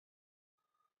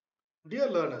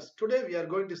Dear learners, today we are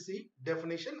going to see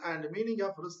definition and meaning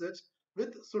of research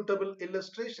with suitable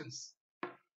illustrations.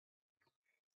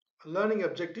 Learning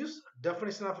objectives,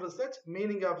 definition of research,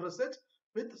 meaning of research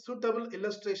with suitable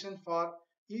illustration for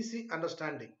easy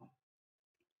understanding.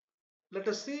 Let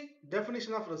us see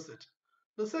definition of research.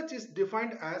 Research is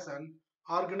defined as an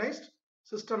organized,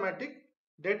 systematic,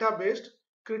 data-based,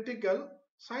 critical,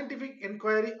 scientific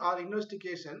inquiry or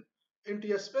investigation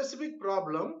into a specific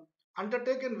problem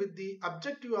undertaken with the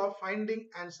objective of finding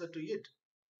answer to it.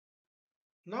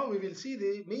 Now we will see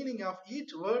the meaning of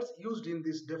each word used in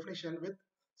this definition with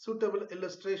suitable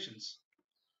illustrations.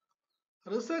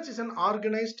 Research is an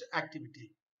organized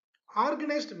activity.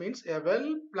 Organized means a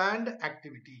well-planned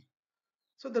activity.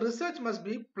 So the research must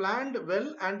be planned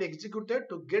well and executed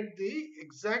to get the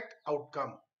exact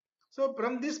outcome. So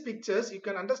from these pictures, you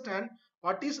can understand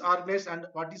what is organized and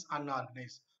what is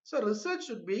unorganized. So research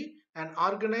should be an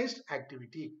organized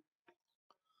activity.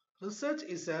 Research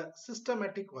is a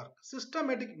systematic work.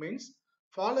 Systematic means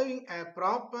following a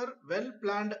proper,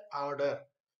 well-planned order.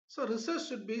 So research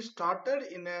should be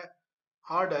started in a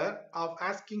order of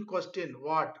asking question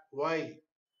what, why.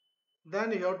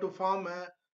 Then you have to form a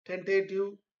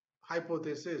tentative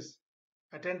hypothesis,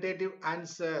 a tentative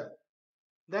answer.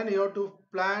 Then you have to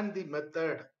plan the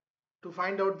method to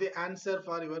find out the answer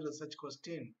for your research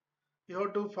question. You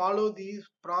have to follow the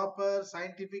proper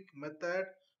scientific method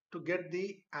to get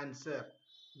the answer.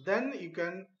 Then you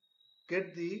can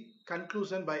get the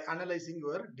conclusion by analyzing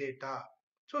your data.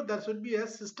 So there should be a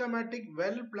systematic,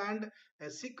 well-planned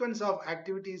sequence of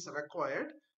activities required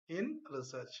in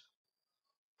research.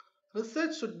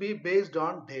 Research should be based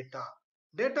on data.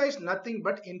 Data is nothing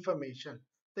but information.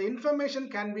 The information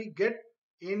can be get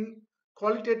in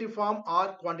qualitative form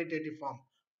or quantitative form.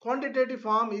 Quantitative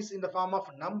form is in the form of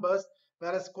numbers,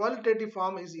 whereas qualitative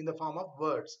form is in the form of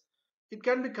words. It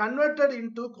can be converted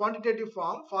into quantitative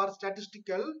form for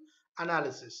statistical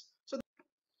analysis. So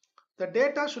the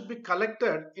data should be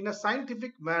collected in a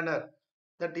scientific manner,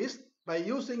 that is by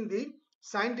using the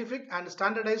scientific and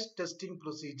standardized testing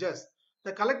procedures.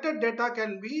 The collected data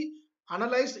can be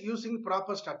analyzed using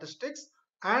proper statistics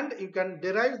and you can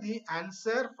derive the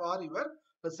answer for your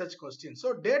research question.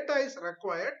 So data is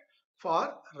required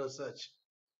for research.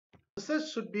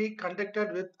 Research should be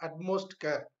conducted with utmost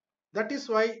care. That is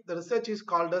why the research is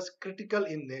called as critical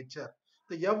in nature.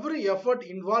 Every effort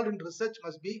involved in research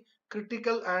must be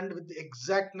critical and with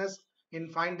exactness in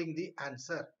finding the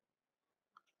answer.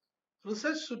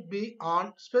 Research should be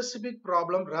on specific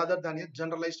problem rather than a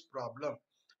generalized problem.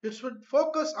 It should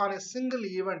focus on a single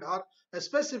event or a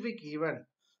specific event.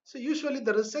 So usually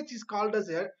the research is called as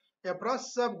a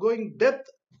process of going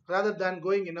depth rather than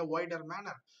going in a wider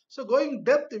manner. So going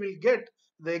depth will get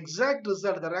the exact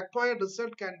result. The required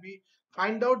result can be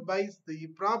find out by the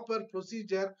proper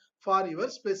procedure for your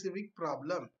specific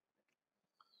problem.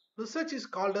 Research is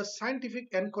called a scientific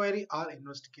inquiry or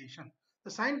investigation.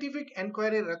 The scientific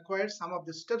inquiry requires some of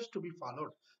the steps to be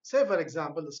followed. Say for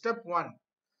example, step 1,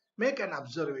 make an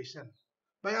observation.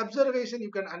 By observation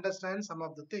you can understand some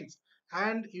of the things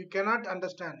and you may not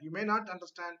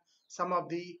understand some of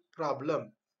the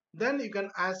problem. Then you can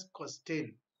ask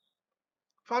question.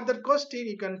 For that question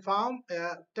you can form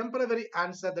a temporary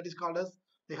answer, that is called as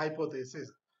the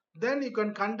hypothesis. Then you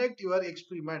can conduct your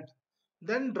experiment.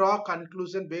 Then draw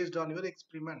conclusion based on your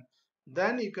experiment.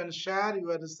 Then you can share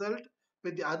your result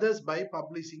with the others by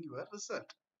publishing your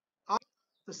result.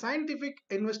 The scientific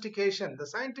investigation, the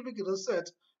scientific research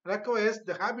requires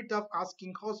the habit of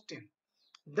asking question.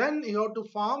 Then you have to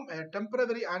form a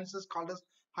temporary answers called as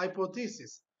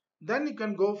hypothesis. Then you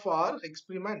can go for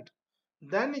experiment.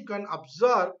 Then you can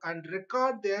observe and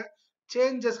record the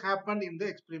changes happened in the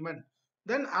experiment.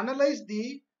 Then analyze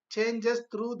the changes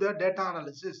through the data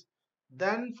analysis.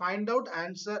 Then find out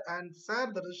answer and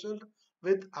share the result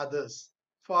with others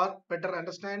for better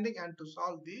understanding and to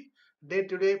solve the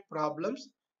day-to-day problems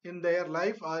in their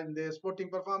life or in their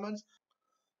sporting performance.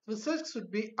 Research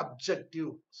should be objective,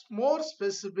 more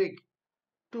specific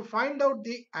to find out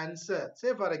the answer.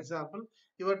 Say for example,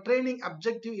 your training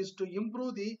objective is to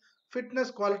improve the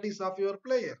fitness qualities of your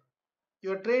player.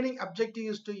 Your training objective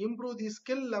is to improve the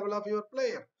skill level of your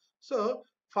player. So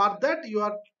for that you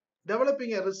are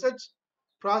developing a research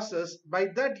process. By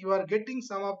that you are getting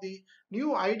some of the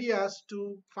new ideas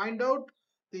to find out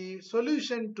the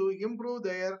solution to improve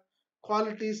their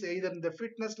qualities either in the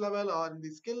fitness level or in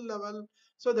the skill level,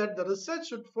 so that the research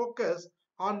should focus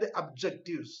on the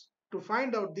objectives to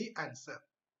find out the answer.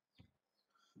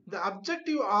 The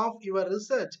objective of your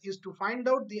research is to find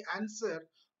out the answer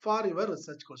for your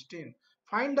research question.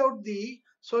 Find out the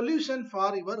solution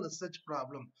for your research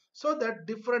problem. So that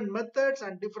different methods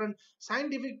and different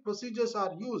scientific procedures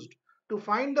are used to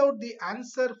find out the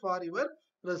answer for your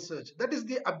research. That is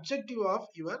the objective of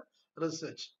your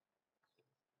research.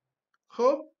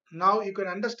 Hope now you can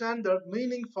understand the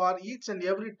meaning for each and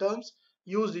every terms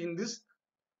used in this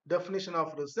definition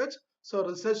of research. So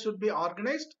research should be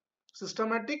organized,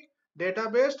 systematic,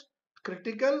 data-based,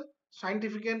 critical,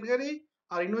 scientific inquiry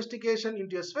or investigation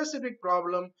into a specific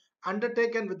problem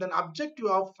undertaken with an objective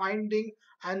of finding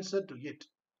answer to it.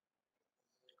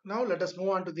 Now let us move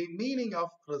on to the meaning of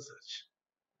research.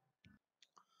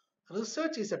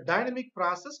 Research is a dynamic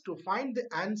process to find the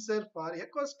answer for a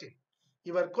question.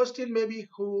 Your question may be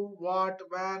who, what,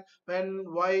 where, when,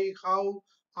 why, how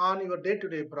on your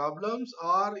day-to-day problems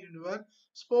or in your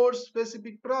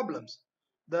sports-specific problems.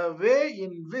 The way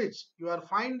in which you are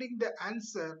finding the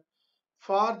answer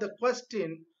for the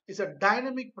question is a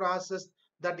dynamic process.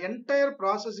 That entire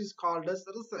process is called as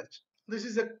research. This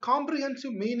is a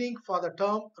comprehensive meaning for the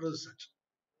term research.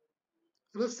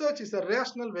 Research is a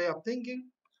rational way of thinking,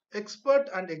 expert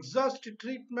and exhaustive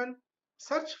treatment,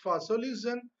 search for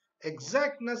solution,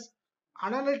 exactness,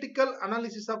 analytical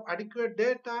analysis of adequate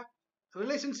data,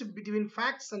 relationship between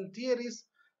facts and theories,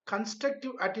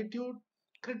 constructive attitude,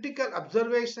 critical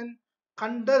observation,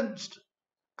 condensed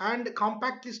and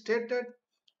compactly stated,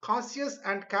 cautious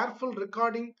and careful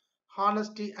recording,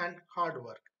 honesty and hard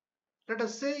work. Let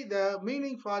us see the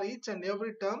meaning for each and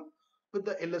every term with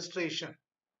the illustration.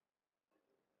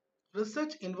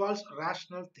 Research involves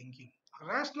rational thinking.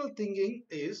 Rational thinking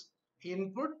is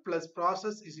input plus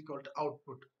process is equal to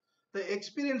output. The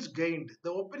experience gained,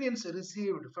 the opinions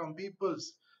received from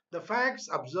peoples, the facts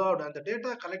observed, and the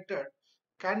data collected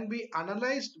can be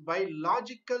analyzed by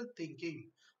logical thinking,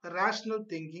 rational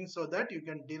thinking, so that you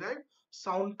can derive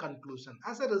sound conclusion.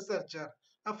 As a researcher,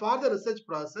 for the research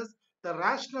process, the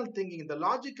rational thinking, the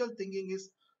logical thinking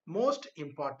is most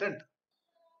important.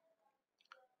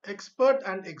 Expert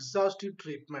and exhaustive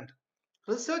treatment.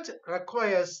 Research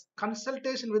requires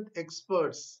consultation with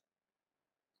experts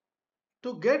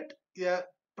to get a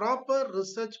proper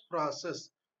research process,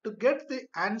 to get the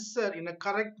answer in a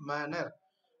correct manner.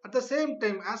 At the same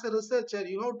time, as a researcher,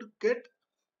 you have to get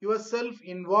yourself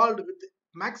involved with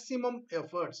maximum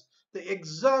efforts, the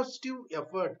exhaustive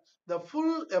effort, the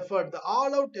full effort, the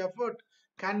all out effort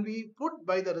can be put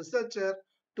by the researcher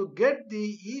to get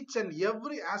the each and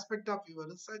every aspect of your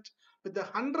research with the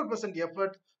 100%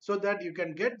 effort so that you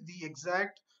can get the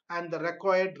exact and the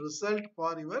required result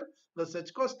for your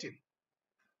research question.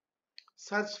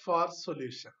 Search for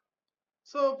solution.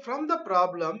 So from the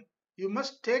problem, you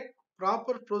must take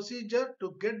proper procedure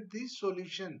to get the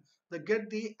solution, to get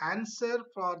the answer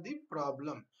for the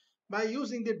problem. By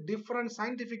using the different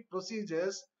scientific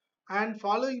procedures and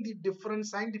following the different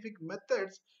scientific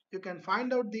methods, you can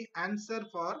find out the answer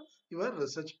for your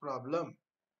research problem.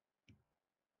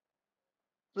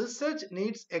 Research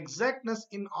needs exactness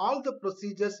in all the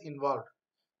procedures involved.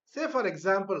 Say for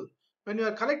example, when you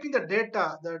are collecting the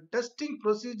data, the testing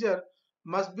procedure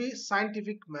must be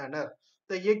scientific manner.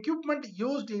 The equipment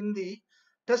used in the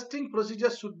testing procedure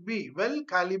should be well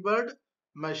calibrated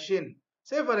machine.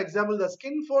 Say for example, the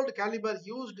skin fold caliber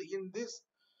used in this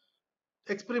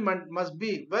experiment must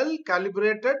be well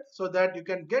calibrated so that you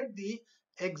can get the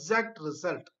exact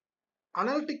result.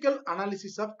 Analytical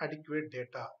analysis of adequate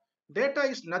data. Data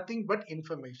is nothing but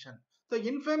information. The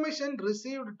information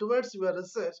received towards your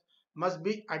research must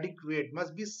be adequate,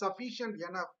 must be sufficient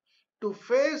enough to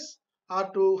face or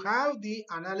to have the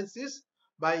analysis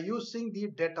by using the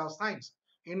data science,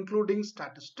 including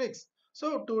statistics.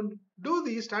 So to do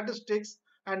the statistics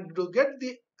and to get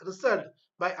the result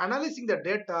by analyzing the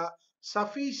data,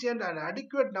 sufficient and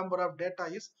adequate number of data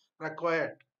is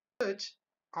required. Research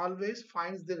always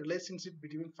finds the relationship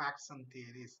between facts and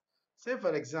theories. Say,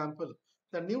 for example,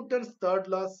 the Newton's third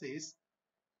law says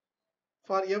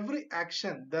for every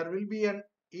action there will be an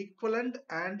equivalent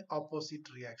and opposite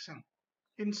reaction.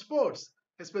 In sports,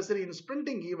 especially in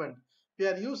sprinting event, we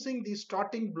are using the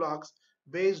starting blocks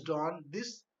based on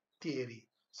this theory.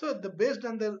 So, based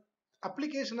on the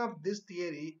application of this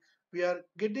theory, we are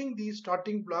getting the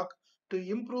starting block to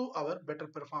improve our better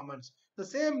performance. The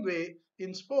same way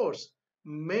in sports,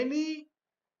 many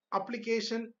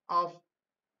application of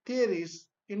theories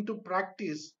into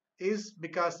practice is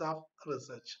because of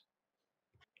research.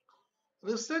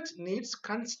 Research needs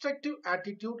constructive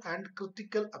attitude and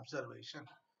critical observation.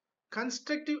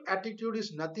 Constructive attitude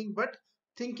is nothing but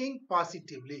thinking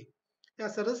positively.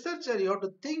 As a researcher, you have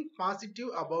to think positive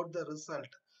about the result.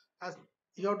 As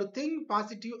you have to think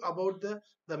positive about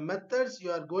the methods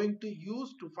you are going to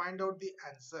use to find out the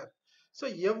answer. So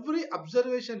every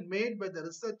observation made by the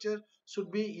researcher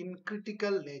should be in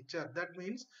critical nature. That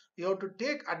means you have to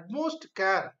take utmost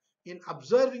care in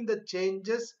observing the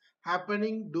changes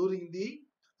happening during the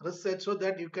research so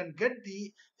that you can get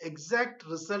the exact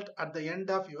result at the end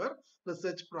of your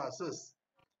research process.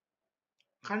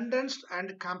 Condensed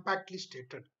and compactly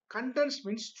stated. Condensed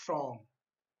means strong.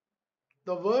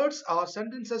 The words or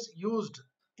sentences used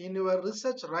in your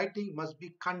research writing must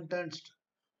be condensed.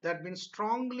 That means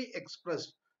strongly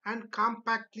expressed and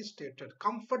compactly stated,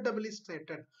 comfortably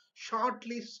stated,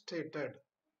 shortly stated.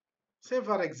 Say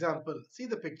for example, see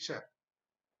the picture.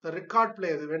 The record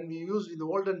player when we used in the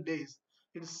olden days,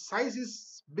 its size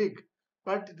is big,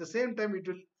 but at the same time it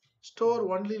will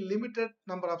store only limited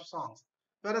number of songs.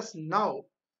 Whereas now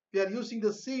we are using the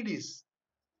CDs,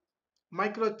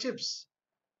 microchips,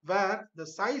 where the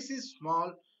size is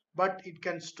small but it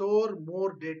can store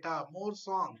more data, more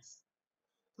songs.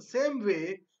 The same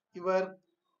way, your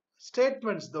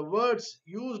statements, the words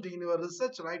used in your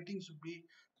research writing should be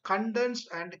condensed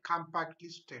and compactly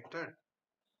stated.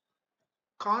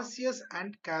 Cautious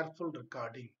and careful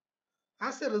recording.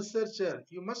 As a researcher,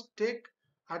 you must take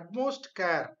utmost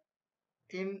care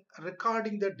in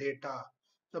recording the data.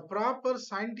 The proper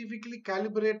scientifically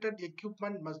calibrated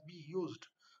equipment must be used.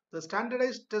 The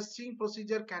standardized testing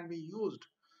procedure can be used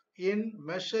in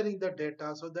measuring the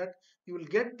data so that you will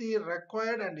get the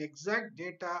required and exact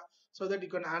data so that you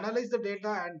can analyze the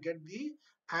data and get the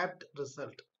apt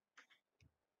result.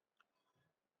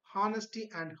 Honesty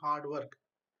and hard work.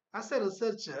 As a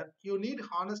researcher, you need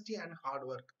honesty and hard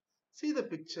work. See the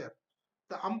picture.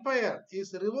 The umpire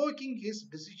is revoking his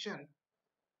decision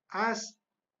as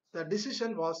the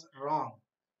decision was wrong.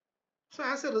 So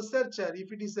as a researcher,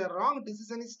 if it is a wrong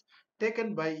decision is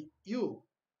taken by you,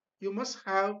 you must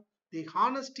have the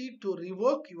honesty to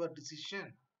revoke your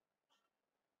decision.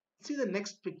 See the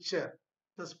next picture.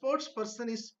 The sports person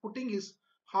is putting his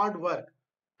hard work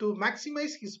to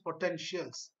maximize his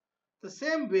potentials. The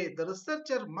same way, the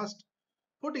researcher must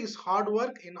put his hard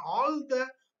work in all the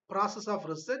process of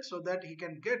research so that he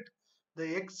can get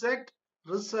the exact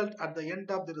result at the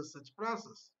end of the research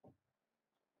process.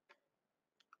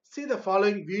 See the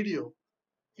following video.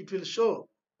 It will show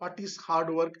what is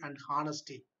hard work and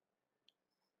honesty.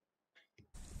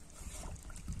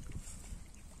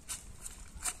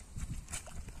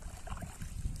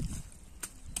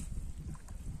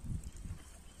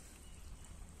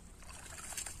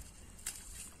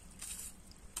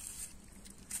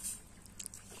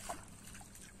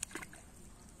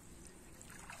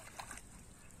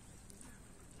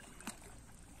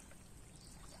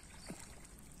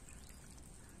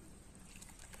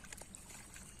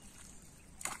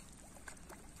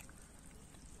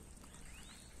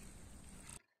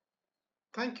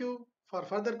 Thank you. For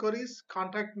further queries,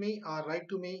 contact me or write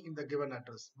to me in the given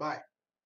address. Bye.